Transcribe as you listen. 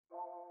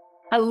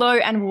Hello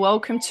and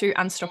welcome to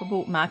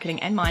Unstoppable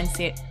Marketing and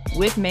Mindset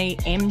with me,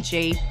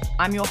 MG.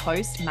 I'm your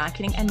host,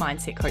 marketing and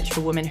mindset coach for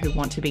women who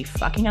want to be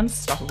fucking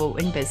unstoppable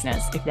in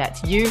business. If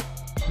that's you,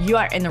 you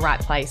are in the right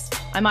place.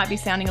 I might be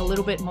sounding a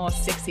little bit more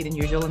sexy than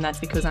usual, and that's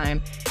because I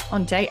am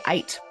on day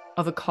 8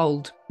 of a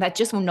cold that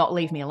just will not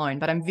leave me alone.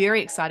 But I'm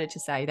very excited to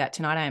say that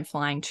tonight I am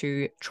flying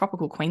to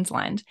tropical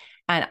Queensland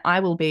and I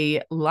will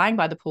be lying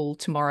by the pool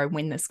tomorrow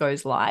when this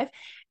goes live.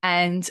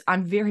 And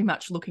I'm very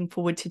much looking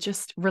forward to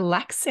just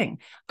relaxing,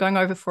 going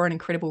over for an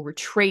incredible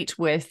retreat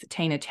with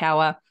Tina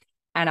Tower.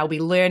 And I'll be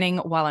learning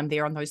while I'm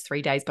there on those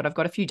 3 days, but I've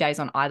got a few days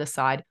on either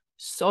side.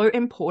 So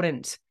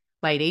important,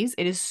 ladies.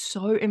 It is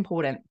so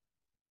important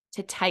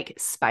to take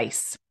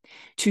space,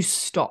 to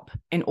stop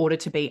in order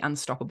to be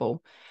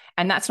unstoppable.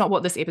 And that's not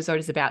what this episode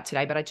is about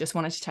today, but I just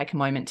wanted to take a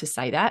moment to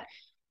say that.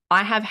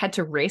 I have had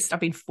to rest. I've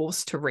been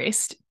forced to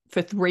rest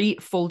for 3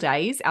 full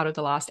days out of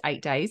the last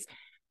 8 days,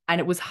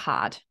 and it was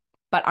hard.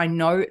 But I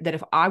know that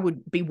if I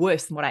would be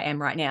worse than what I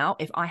am right now,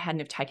 if I hadn't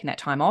have taken that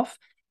time off.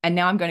 And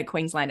now I'm going to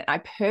Queensland, and I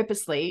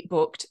purposely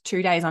booked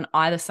 2 days on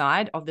either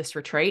side of this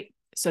retreat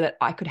so that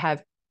I could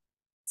have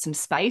some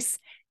space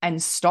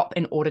and stop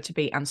in order to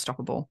be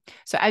unstoppable.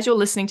 So as you're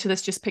listening to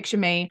this, just picture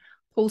me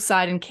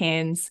poolside in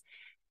Cairns,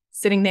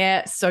 sitting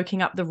there,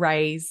 soaking up the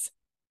rays.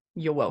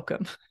 You're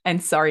welcome.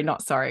 And sorry,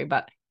 not sorry,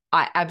 but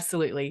I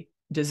absolutely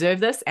deserve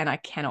this. And I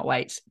cannot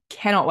wait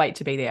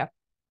to be there.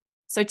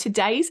 So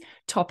today's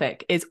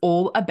topic is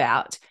all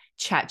about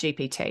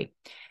ChatGPT.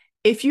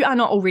 If you are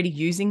not already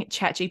using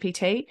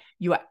ChatGPT,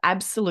 you are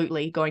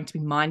absolutely going to be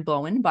mind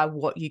blown by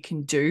what you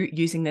can do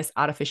using this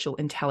artificial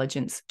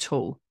intelligence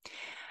tool.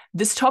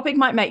 This topic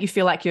might make you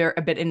feel like you're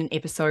a bit in an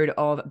episode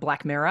of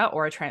Black Mirror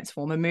or a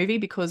Transformer movie,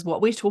 because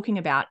what we're talking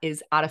about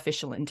is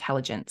artificial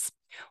intelligence,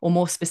 or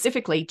more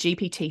specifically,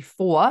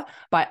 GPT-4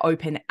 by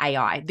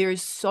OpenAI. There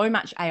is so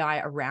much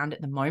AI around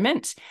at the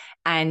moment.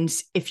 And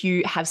if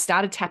you have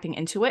started tapping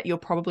into it, you're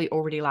probably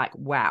already like,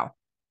 wow,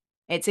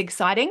 it's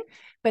exciting,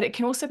 but it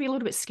can also be a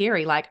little bit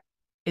scary. Like,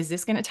 is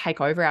this going to take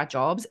over our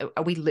jobs?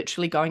 Are we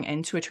literally going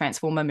into a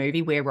Transformer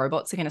movie where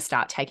robots are going to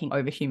start taking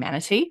over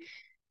humanity?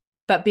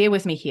 But bear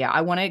with me here.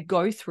 I want to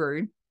go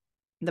through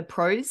the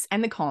pros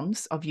and the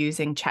cons of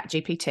using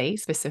ChatGPT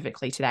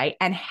specifically today,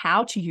 and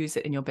how to use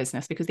it in your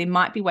business, because there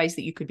might be ways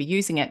that you could be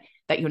using it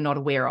that you're not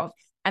aware of.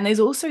 And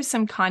there's also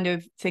some kind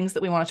of things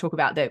that we want to talk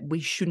about that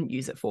we shouldn't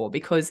use it for,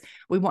 because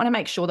we want to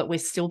make sure that we're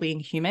still being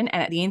human.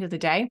 And at the end of the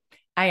day,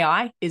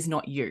 AI is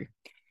not you.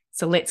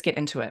 So let's get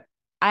into it.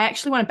 I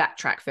actually want to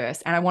backtrack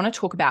first, and I want to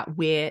talk about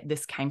where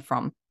this came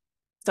from.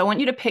 So I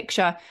want you to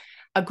picture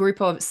a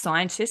group of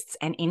scientists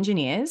and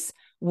engineers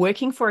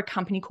working for a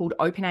company called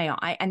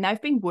OpenAI, and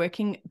they've been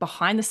working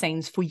behind the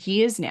scenes for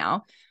years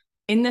now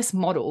in this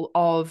model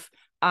of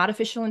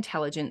artificial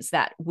intelligence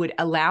that would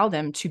allow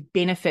them to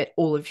benefit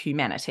all of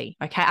humanity.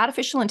 Okay,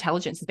 artificial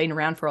intelligence has been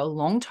around for a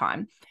long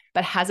time,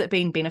 but has it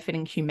been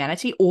benefiting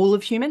humanity, all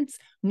of humans?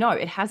 No,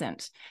 it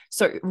hasn't.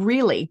 So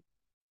really,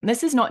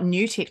 this is not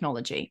new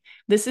technology.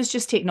 This is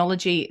just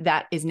technology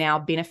that is now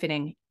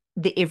benefiting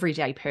the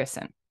everyday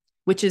person,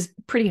 which is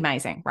pretty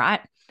amazing, right?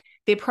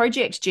 Their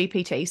project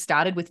GPT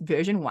started with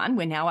version 1.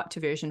 We're now up to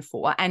version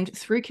 4. And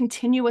through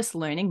continuous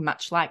learning,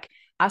 much like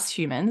us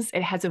humans,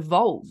 it has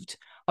evolved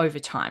over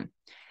time.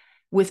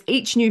 With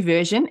each new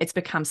version, it's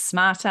become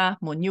smarter,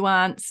 more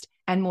nuanced,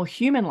 and more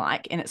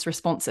human-like in its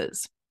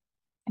responses.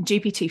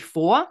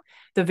 GPT-4,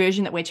 the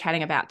version that we're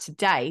chatting about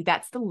today,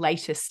 that's the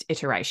latest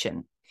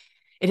iteration.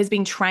 It has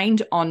been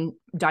trained on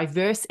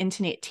diverse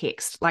internet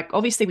text. Like,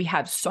 obviously, we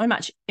have so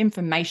much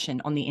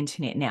information on the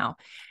internet now.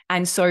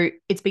 And so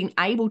it's been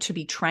able to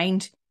be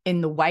trained in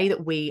the way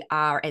that we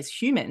are as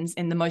humans,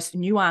 in the most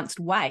nuanced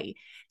way,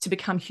 to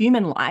become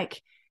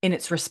human-like in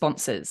its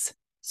responses.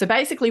 So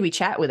basically, we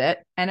chat with it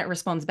and it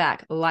responds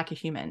back like a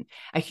human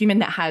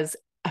that has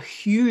a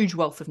huge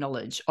wealth of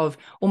knowledge of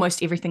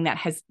almost everything that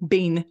has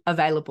been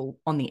available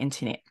on the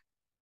internet.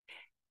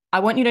 I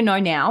want you to know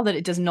now that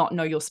it does not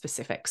know your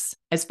specifics,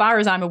 as far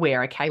as I'm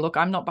aware. Okay, look,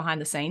 I'm not behind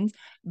the scenes,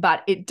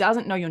 but it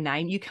doesn't know your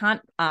name. You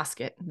can't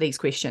ask it these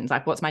questions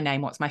like, what's my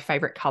name? What's my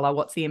favorite color?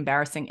 What's the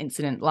embarrassing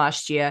incident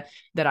last year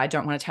that I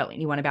don't want to tell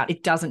anyone about?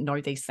 It doesn't know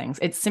these things.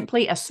 It's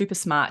simply a super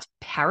smart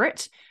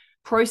parrot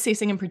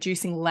processing and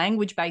producing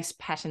language-based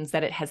patterns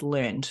that it has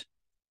learned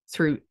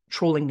through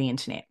trawling the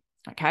internet.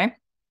 Okay.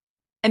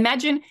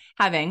 Imagine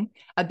having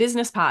a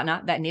business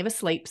partner that never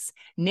sleeps,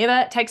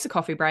 never takes a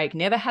coffee break,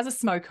 never has a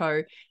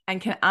smoko,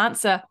 and can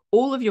answer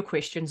all of your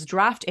questions,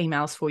 draft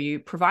emails for you,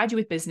 provide you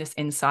with business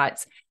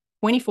insights,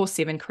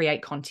 24/7,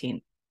 create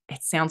content.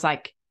 It sounds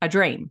like a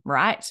dream,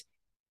 right?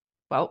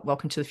 Well,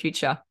 welcome to the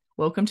future.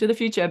 Welcome to the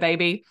future,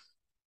 baby.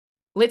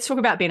 Let's talk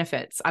about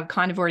benefits. I've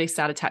kind of already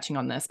started touching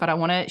on this, but I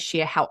want to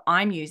share how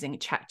I'm using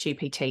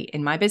ChatGPT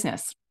in my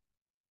business.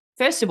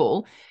 First of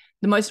all,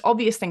 the most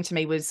obvious thing to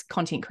me was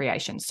content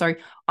creation. So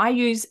I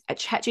use a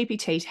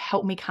ChatGPT to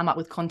help me come up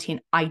with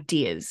content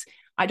ideas.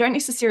 I don't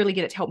necessarily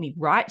get it to help me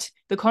write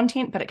the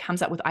content, but it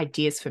comes up with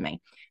ideas for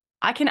me.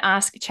 I can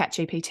ask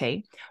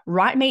ChatGPT,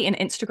 write me an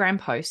Instagram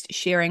post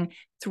sharing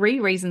 3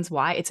 reasons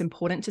why it's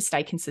important to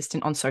stay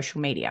consistent on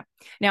social media.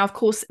 Now, of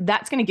course,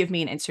 that's going to give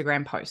me an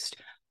Instagram post.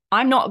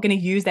 I'm not going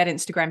to use that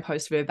Instagram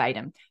post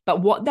verbatim,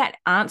 but what that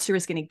answer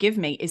is going to give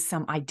me is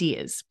some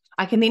ideas.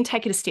 I can then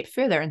take it a step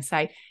further and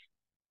say,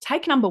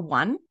 take number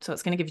 1. So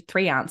it's going to give you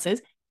 3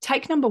 answers.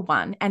 Take number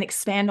 1 and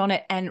expand on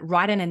it and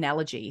write an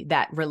analogy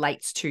that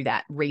relates to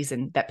that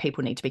reason that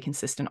people need to be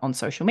consistent on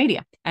social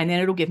media. And then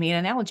it'll give me an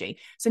analogy.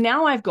 So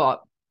now I've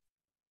got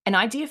an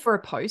idea for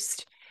a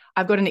post.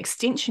 I've got an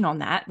extension on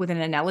that with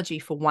an analogy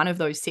for one of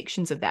those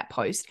sections of that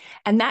post.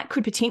 And that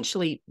could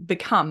potentially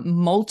become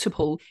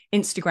multiple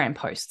Instagram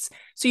posts.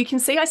 So you can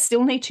see I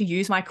still need to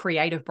use my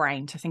creative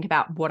brain to think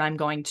about what I'm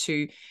going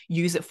to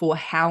use it for,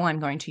 how I'm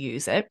going to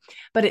use it,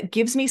 but it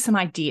gives me some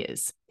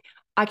ideas.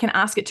 I can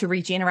ask it to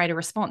regenerate a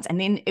response, and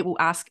then it will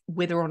ask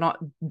whether or not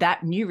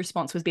that new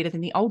response was better than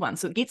the old one.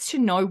 So it gets to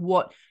know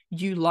what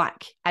you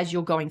like as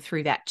you're going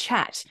through that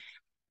chat.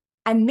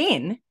 And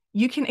then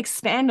you can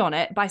expand on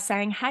it by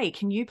saying, hey,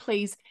 can you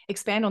please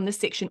expand on this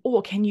section?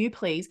 Or can you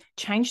please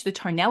change the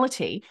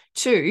tonality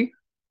to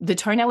the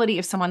tonality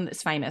of someone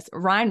that's famous?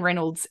 Ryan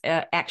Reynolds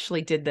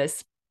actually did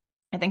this.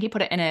 I think he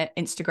put it in an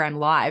Instagram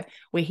live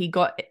where he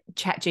got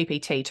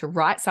ChatGPT to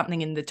write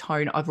something in the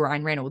tone of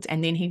Ryan Reynolds,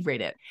 and then he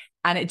read it.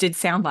 And it did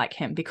sound like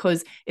him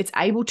because it's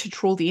able to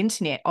trawl the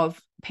internet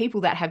of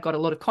people that have got a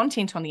lot of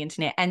content on the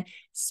internet and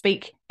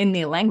speak in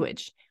their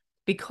language,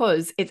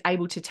 because it's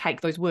able to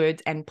take those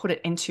words and put it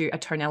into a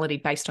tonality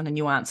based on the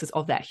nuances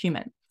of that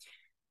human.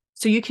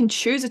 So you can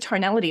choose a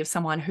tonality of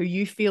someone who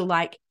you feel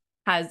like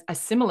has a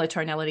similar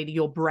tonality to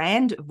your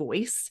brand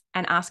voice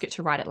and ask it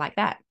to write it like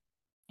that.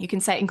 You can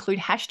say include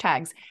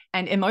hashtags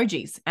and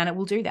emojis, and it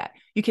will do that.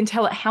 You can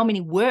tell it how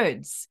many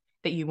words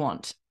that you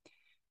want.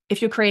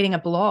 If you're creating a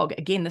blog,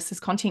 again, this is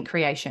content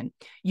creation.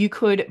 You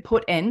could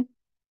put in,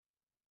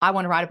 I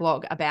want to write a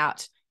blog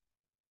about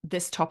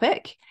this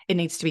topic. It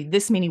needs to be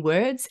this many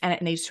words, and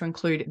it needs to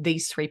include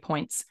these 3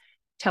 points.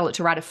 Tell it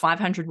to write a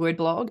 500-word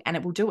blog, and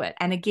it will do it.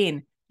 And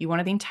again, you want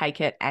to then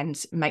take it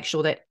and make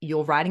sure that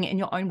you're writing it in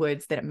your own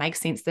words, that it makes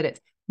sense, that it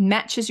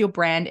matches your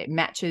brand, it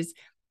matches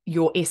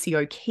your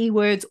SEO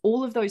keywords,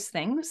 all of those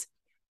things,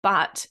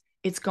 but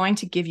it's going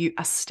to give you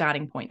a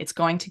starting point. It's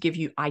going to give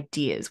you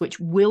ideas, which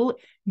will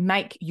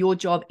make your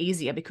job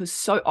easier, because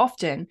so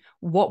often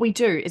what we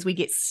do is we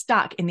get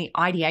stuck in the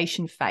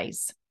ideation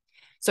phase.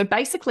 So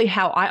basically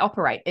how I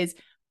operate is,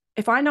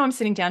 if I know I'm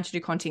sitting down to do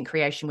content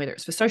creation, whether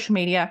it's for social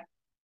media,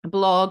 a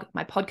blog,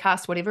 my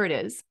podcast, whatever it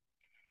is,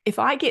 if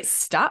I get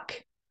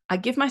stuck, I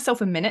give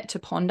myself a minute to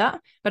ponder.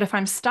 But if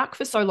I'm stuck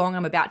for so long,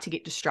 I'm about to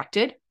get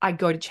distracted, I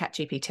go to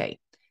ChatGPT.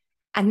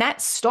 And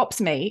that stops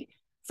me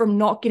from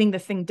not getting the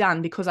thing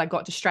done because I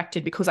got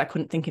distracted because I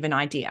couldn't think of an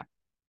idea.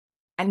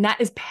 And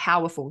that is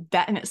powerful.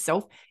 That in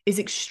itself is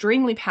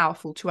extremely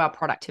powerful to our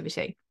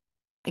productivity.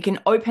 It can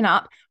open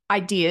up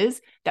ideas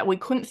that we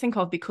couldn't think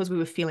of because we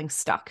were feeling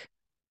stuck.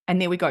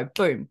 And there we go,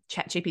 boom,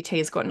 ChatGPT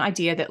has got an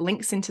idea that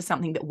links into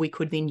something that we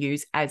could then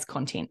use as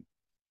content.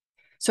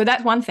 So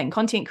that's one thing,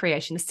 content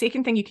creation. The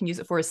second thing you can use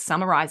it for is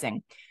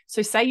summarizing.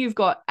 So say you've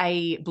got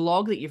a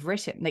blog that you've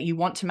written that you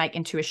want to make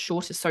into a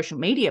shorter social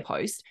media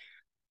post,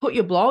 put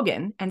your blog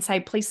in and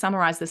say, please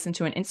summarize this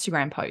into an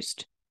Instagram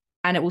post,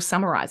 and it will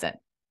summarize it.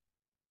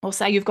 Or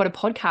say you've got a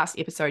podcast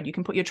episode, you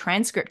can put your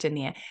transcript in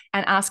there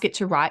and ask it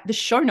to write the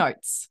show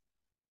notes.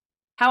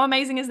 How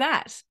amazing is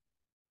that?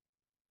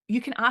 You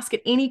can ask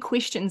it any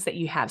questions that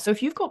you have. So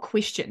if you've got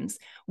questions,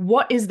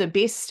 what is the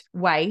best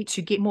way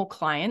to get more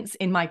clients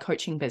in my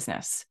coaching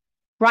business?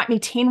 Write me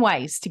 10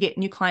 ways to get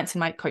new clients in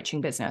my coaching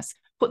business.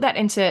 Put that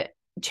into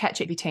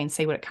ChatGPT and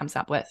see what it comes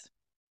up with.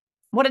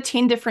 What are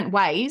 10 different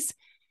ways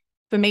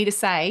for me to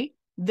say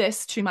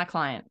this to my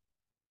client?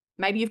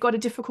 Maybe you've got a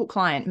difficult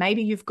client.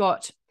 Maybe you've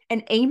got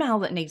an email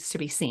that needs to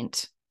be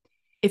sent.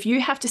 If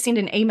you have to send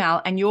an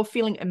email and you're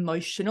feeling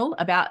emotional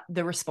about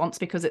the response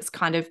because it's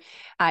kind of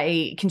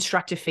a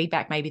constructive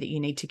feedback maybe that you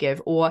need to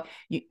give, or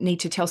you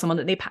need to tell someone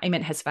that their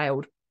payment has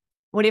failed,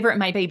 whatever it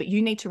may be, but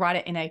you need to write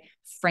it in a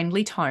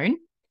friendly tone,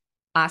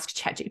 ask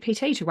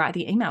ChatGPT to write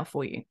the email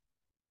for you,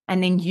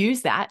 and then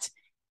use that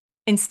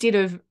instead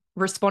of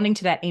responding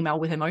to that email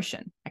with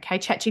emotion. Okay,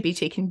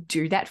 ChatGPT can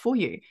do that for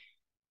you.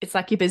 It's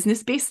like your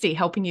business bestie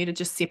helping you to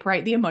just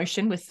separate the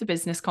emotion with the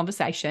business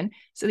conversation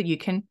so that you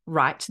can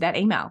write that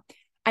email.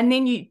 And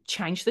then you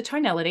change the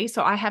tonality.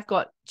 So I have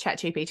got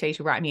ChatGPT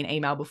to write me an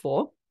email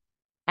before,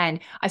 and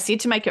I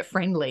said to make it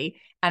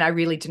friendly, and I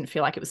really didn't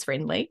feel like it was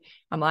friendly.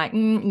 I'm like,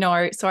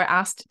 no. So I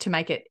asked to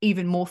make it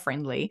even more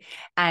friendly,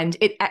 and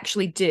it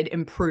actually did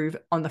improve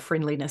on the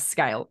friendliness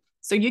scale.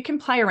 So you can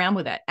play around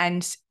with it,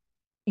 and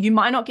you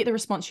might not get the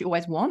response you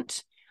always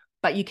want,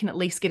 but you can at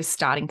least get a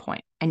starting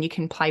point, and you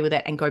can play with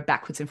it and go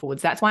backwards and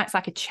forwards. That's why it's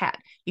like a chat.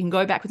 You can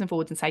go backwards and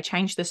forwards and say,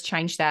 change this,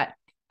 change that,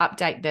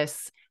 update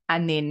this,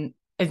 and then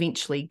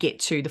eventually get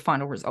to the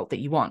final result that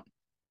you want.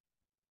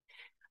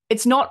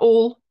 It's not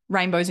all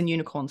rainbows and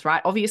unicorns,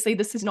 right? Obviously,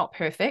 this is not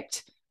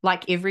perfect.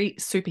 Like every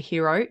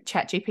superhero,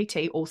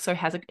 ChatGPT also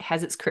has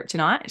its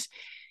kryptonite.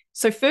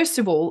 So first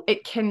of all,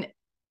 it can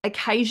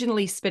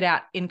occasionally spit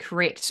out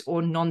incorrect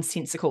or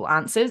nonsensical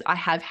answers. I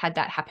have had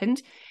that happen.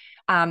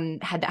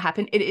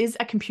 It is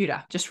a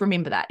computer. Just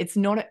remember that. It's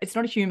not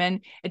a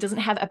human. It doesn't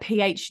have a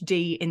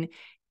PhD in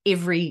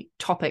every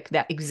topic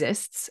that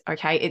exists.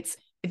 Okay.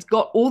 It's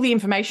got all the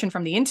information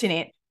from the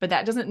internet, but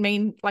that doesn't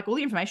mean like all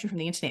the information from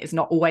the internet is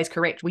not always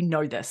correct. We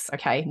know this.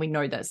 Okay. We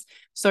know this.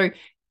 So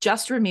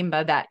just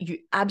remember that you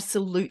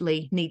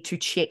absolutely need to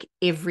check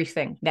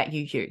everything that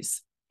you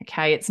use.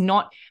 Okay. It's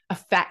not a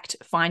fact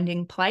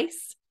finding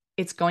place.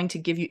 It's going to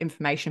give you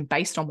information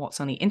based on what's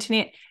on the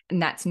internet,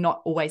 and that's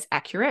not always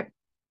accurate.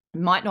 It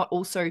might not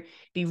also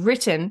be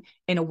written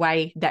in a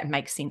way that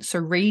makes sense. So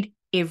read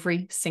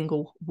every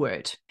single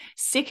word.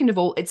 Second of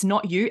all, it's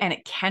not you and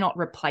it cannot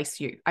replace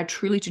you. I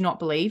truly do not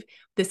believe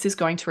this is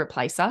going to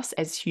replace us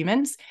as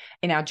humans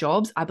in our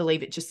jobs. I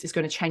believe it just is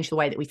going to change the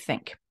way that we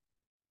think.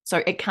 So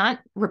it can't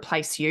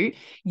replace you.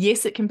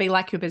 Yes, it can be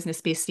like your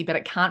business bestie, but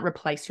it can't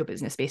replace your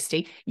business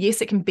bestie.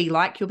 Yes, it can be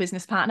like your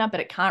business partner, but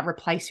it can't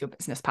replace your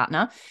business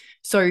partner.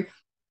 So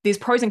there's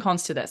pros and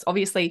cons to this.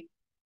 Obviously,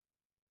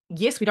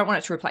 yes, we don't want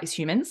it to replace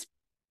humans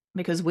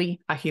because we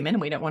are human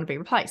and we don't want to be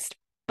replaced.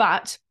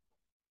 But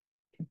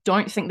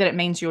don't think that it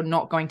means you're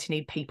not going to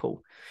need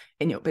people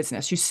in your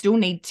business. You still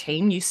need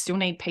team. You still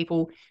need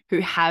people who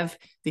have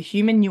the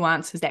human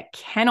nuances that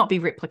cannot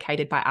be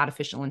replicated by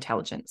artificial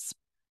intelligence.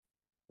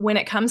 When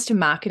it comes to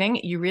marketing,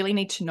 you really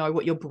need to know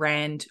what your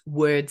brand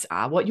words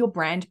are, what your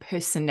brand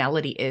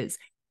personality is.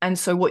 And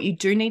so what you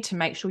do need to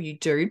make sure you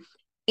do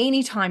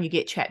anytime you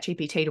get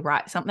ChatGPT to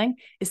write something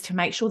is to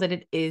make sure that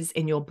it is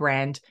in your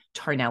brand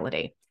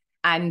tonality.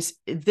 And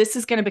this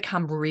is going to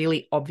become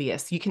really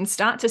obvious. You can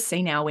start to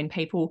see now when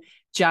people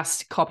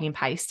just copy and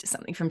paste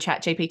something from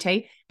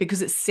ChatGPT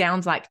because it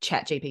sounds like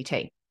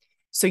ChatGPT.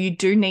 So you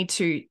do need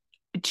to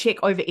check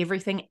over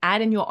everything,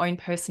 add in your own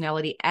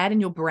personality, add in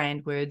your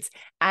brand words,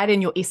 add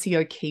in your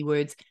SEO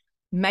keywords,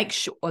 make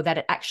sure that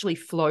it actually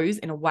flows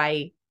in a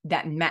way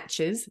that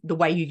matches the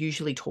way you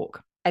usually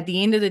talk. At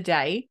the end of the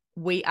day,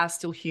 we are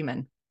still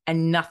human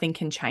and nothing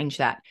can change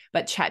that.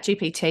 But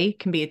ChatGPT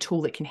can be a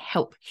tool that can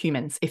help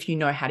humans if you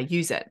know how to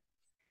use it.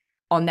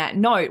 On that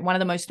note, one of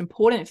the most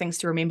important things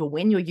to remember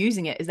when you're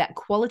using it is that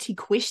quality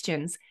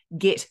questions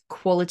get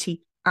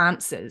quality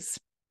answers.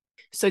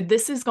 So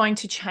this is going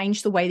to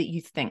change the way that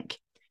you think.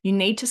 You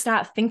need to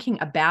start thinking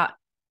about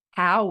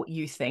how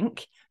you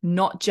think,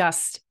 not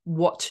just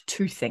what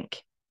to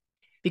think.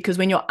 Because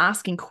when you're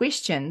asking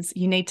questions,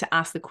 you need to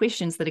ask the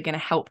questions that are going to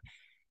help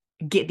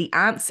get the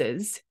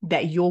answers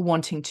that you're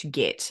wanting to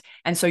get.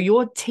 And so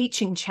you're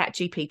teaching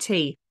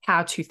ChatGPT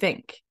how to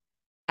think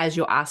as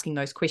you're asking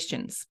those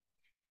questions.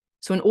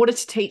 So in order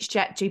to teach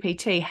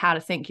ChatGPT how to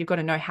think, you've got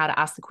to know how to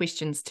ask the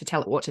questions to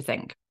tell it what to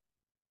think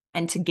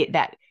and to get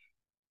that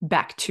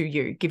back to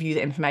you, give you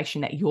the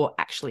information that you're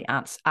actually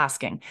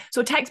asking. So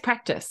it takes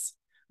practice,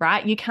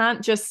 right? You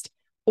can't just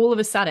all of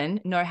a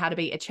sudden know how to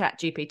be a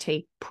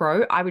ChatGPT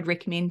pro. I would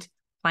recommend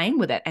playing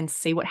with it and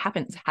see what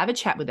happens. Have a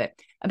chat with it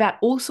about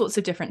all sorts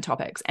of different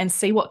topics and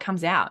see what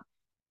comes out.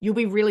 You'll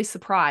be really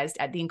surprised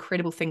at the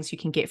incredible things you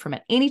can get from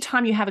it.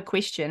 Anytime you have a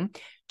question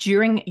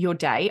during your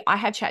day, I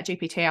have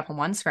ChatGPT up on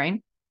one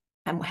screen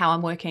and how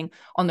I'm working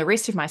on the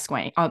rest of my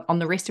screen,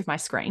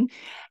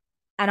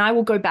 and I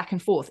will go back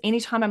and forth.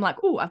 Anytime I'm like,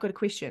 oh, I've got a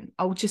question,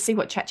 I'll just see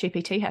what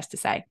ChatGPT has to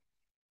say.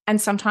 And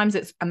sometimes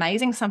it's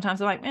amazing.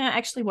 Sometimes I'm like,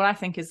 actually, what I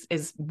think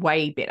is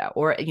way better.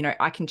 Or,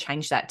 I can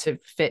change that to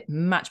fit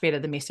much better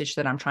the message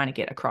that I'm trying to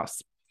get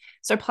across.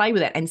 So play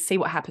with it and see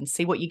what happens.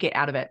 See what you get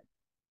out of it.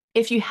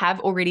 If you have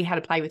already had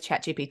a play with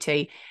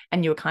ChatGPT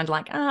and you're kind of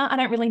like, I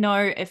don't really know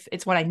if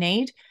it's what I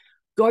need,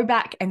 go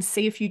back and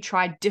see if you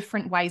tried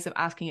different ways of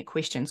asking it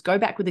questions. Go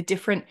back with a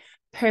different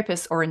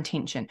purpose or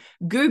intention.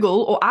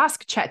 Google or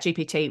ask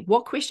ChatGPT,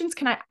 what questions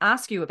can I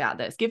ask you about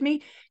this?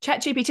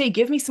 ChatGPT,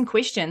 give me some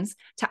questions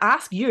to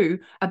ask you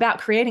about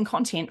creating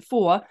content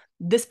for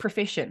this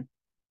profession.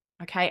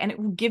 Okay. And it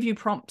will give you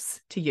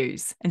prompts to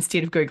use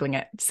instead of Googling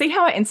it. See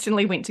how I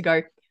instantly went to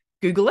go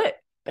Google it?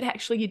 But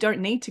actually, you don't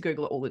need to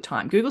Google it all the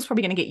time. Google's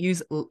probably going to get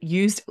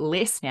used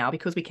less now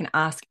because we can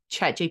ask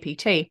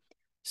ChatGPT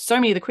so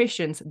many of the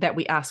questions that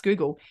we ask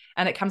Google,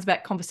 and it comes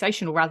back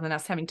conversational rather than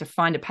us having to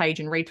find a page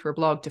and read through a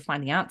blog to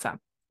find the answer.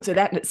 So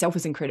that in itself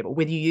is incredible,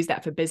 whether you use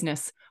that for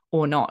business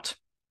or not.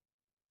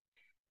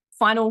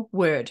 Final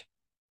word.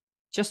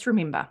 Just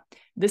remember,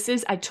 this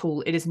is a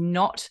tool. It is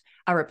not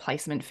a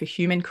replacement for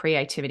human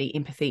creativity,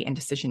 empathy, and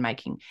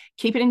decision-making.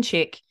 Keep it in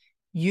check,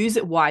 use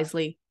it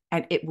wisely,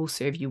 and it will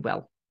serve you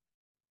well.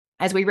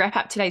 As we wrap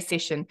up today's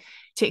session,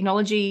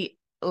 technology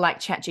like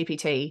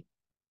ChatGPT,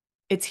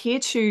 it's here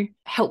to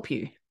help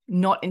you,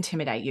 not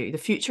intimidate you. The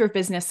future of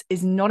business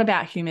is not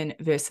about human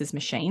versus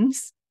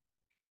machines.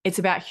 It's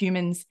about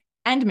humans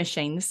and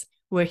machines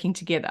working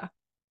together.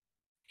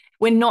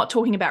 We're not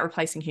talking about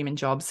replacing human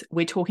jobs.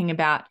 We're talking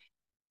about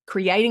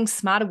creating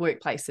smarter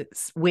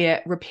workplaces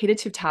where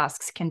repetitive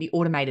tasks can be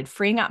automated,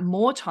 freeing up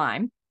more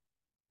time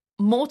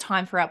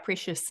for our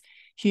precious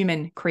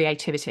human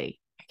creativity.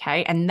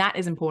 Okay. And that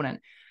is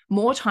important.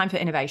 More time for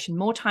innovation,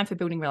 more time for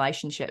building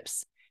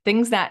relationships,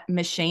 things that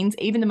machines,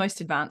 even the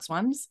most advanced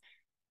ones,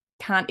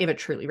 can't ever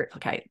truly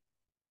replicate.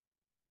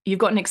 You've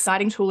got an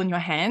exciting tool in your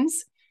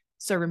hands.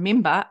 So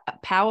remember, a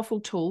powerful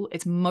tool,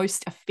 its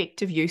most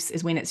effective use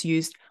is when it's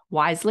used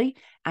wisely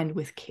and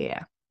with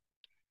care.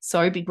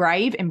 So be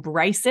brave,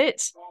 embrace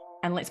it,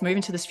 and let's move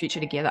into this future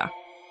together.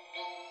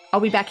 I'll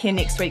be back here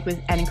next week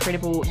with an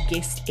incredible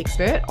guest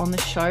expert on the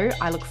show.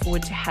 I look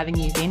forward to having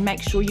you then.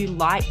 Make sure you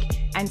like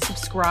and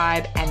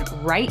subscribe and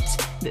rate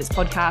this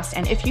podcast.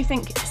 And if you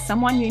think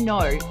someone you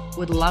know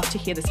would love to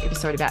hear this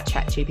episode about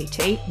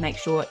ChatGPT, make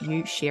sure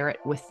you share it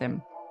with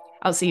them.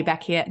 I'll see you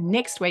back here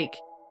next week.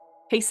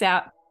 Peace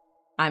out.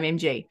 I'm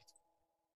MG.